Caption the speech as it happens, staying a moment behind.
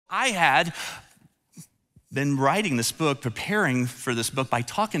I had been writing this book, preparing for this book by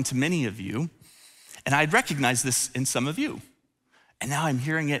talking to many of you, and I'd recognized this in some of you. And now I'm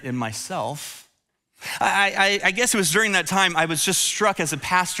hearing it in myself. I guess it was during that time I was just struck as a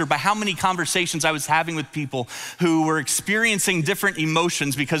pastor by how many conversations I was having with people who were experiencing different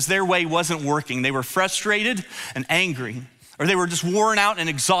emotions because their way wasn't working. They were frustrated and angry, or they were just worn out and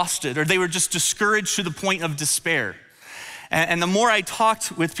exhausted, or they were just discouraged to the point of despair. And the more I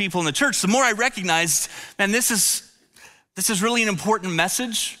talked with people in the church, the more I recognized, man, this is really an important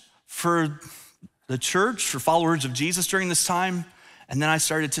message for the church, for followers of Jesus during this time. And then I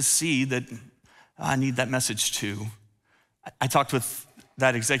started to see that I need that message too. I talked with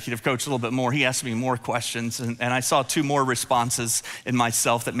that executive coach a little bit more. He asked me more questions, and I saw two more responses in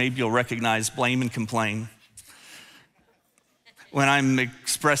myself that maybe you'll recognize: blame and complain. When I'm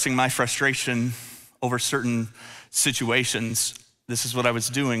expressing my frustration over certain situations, this is what I was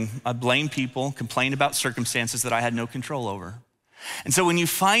doing. I blame people, complain about circumstances that I had no control over. And so when you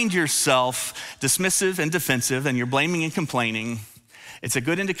find yourself dismissive and defensive and you're blaming and complaining, it's a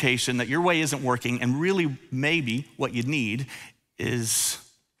good indication that your way isn't working, and really maybe what you need is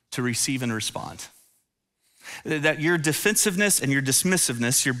to receive and respond. That your defensiveness and your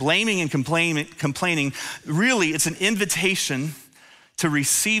dismissiveness, your blaming and complaining, really it's an invitation to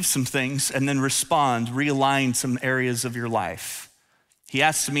receive some things and then respond, realign some areas of your life. He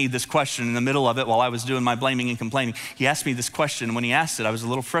asked me this question in the middle of it while I was doing my blaming and complaining. He asked me this question, and when he asked it, I was a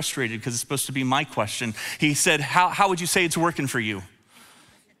little frustrated because it's supposed to be my question. He said, how would you say it's working for you?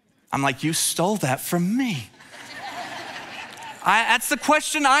 I'm like, you stole that from me. That's the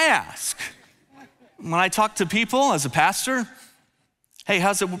question I ask. When I talk to people as a pastor, hey,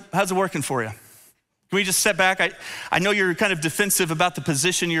 how's it working for you? Can we just step back? I know you're kind of defensive about the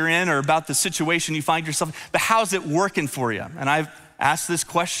position you're in or about the situation you find yourself in, but how's it working for you? And I've asked this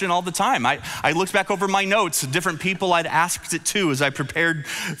question all the time. I looked back over my notes, different people I'd asked it to as I prepared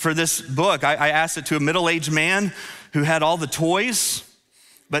for this book. I asked it to a middle-aged man who had all the toys,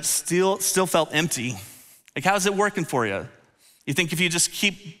 but still felt empty. Like, how's it working for you? You think if you just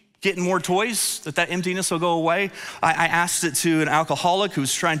keep getting more toys, that emptiness will go away? I asked it to an alcoholic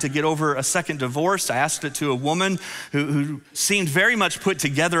who's trying to get over a second divorce. I asked it to a woman who seemed very much put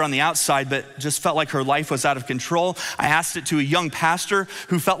together on the outside, but just felt like her life was out of control. I asked it to a young pastor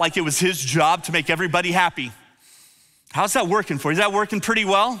who felt like it was his job to make everybody happy. How's that working for you? Is that working pretty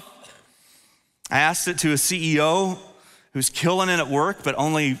well? I asked it to a CEO who's killing it at work, but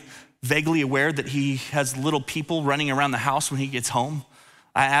only vaguely aware that he has little people running around the house when he gets home.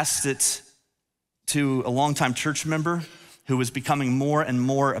 I asked it to a longtime church member who was becoming more and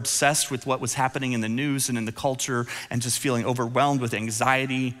more obsessed with what was happening in the news and in the culture and just feeling overwhelmed with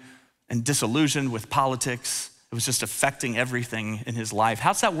anxiety and disillusioned with politics. It was just affecting everything in his life.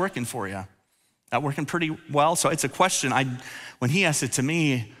 How's that working for you? That working pretty well? So it's a question, when he asked it to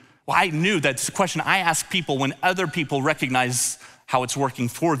me, well, I knew that's a question I ask people when other people recognize how it's working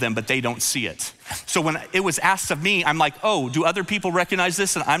for them, but they don't see it. So when it was asked of me, I'm like, oh, do other people recognize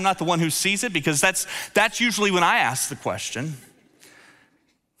this and I'm not the one who sees it? Because that's usually when I ask the question.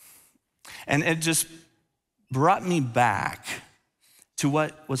 And it just brought me back to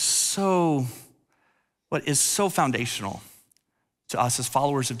what is so foundational to us as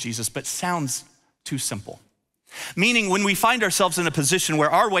followers of Jesus, but sounds too simple. Meaning when we find ourselves in a position where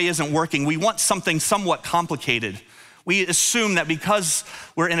our way isn't working, we want something somewhat complicated. We assume that because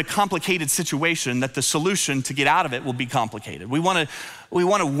we're in a complicated situation that the solution to get out of it will be complicated. We want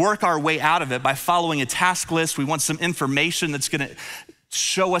to work our way out of it by following a task list. We want some information that's gonna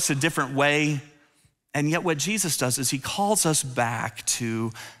show us a different way. And yet what Jesus does is he calls us back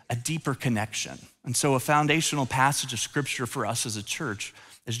to a deeper connection. And so a foundational passage of scripture for us as a church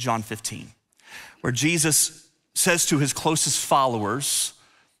is John 15, where Jesus says to his closest followers,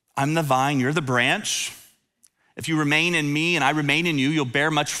 I'm the vine, you're the branch. If you remain in me and I remain in you, you'll bear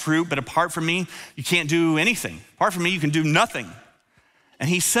much fruit, but apart from me, you can't do anything. Apart from me, you can do nothing. And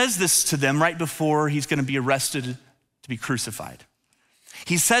he says this to them right before he's gonna be arrested to be crucified.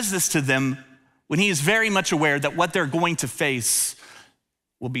 He says this to them when he is very much aware that what they're going to face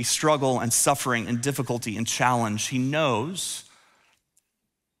will be struggle and suffering and difficulty and challenge. He knows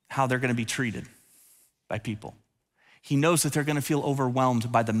how they're gonna be treated by people. He knows that they're gonna feel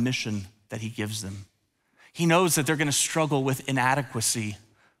overwhelmed by the mission that he gives them. He knows that they're gonna struggle with inadequacy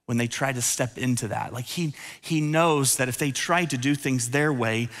when they try to step into that. Like he knows that if they try to do things their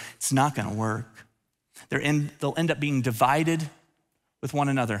way, it's not gonna work. They'll end up being divided with one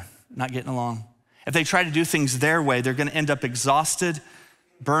another, not getting along. If they try to do things their way, they're gonna end up exhausted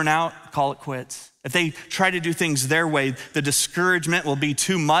burn out, call it quits. If they try to do things their way, the discouragement will be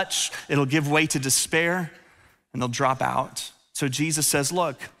too much. It'll give way to despair and they'll drop out. So Jesus says,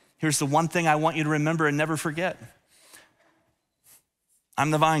 look, here's the one thing I want you to remember and never forget.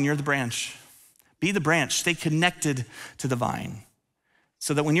 I'm the vine, you're the branch. Be the branch, stay connected to the vine.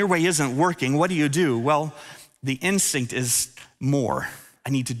 So that when your way isn't working, what do? Well, the instinct is more. I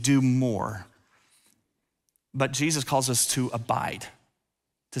need to do more. But Jesus calls us to abide,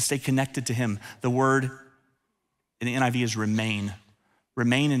 to stay connected to him. The word in the NIV is remain.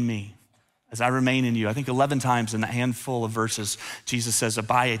 Remain in me as I remain in you. I think 11 times in that handful of verses, Jesus says,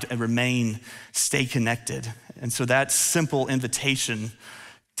 abide and remain, stay connected. And so that simple invitation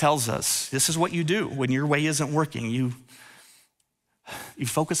tells us this is what you do when your way isn't working. You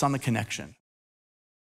focus on the connection.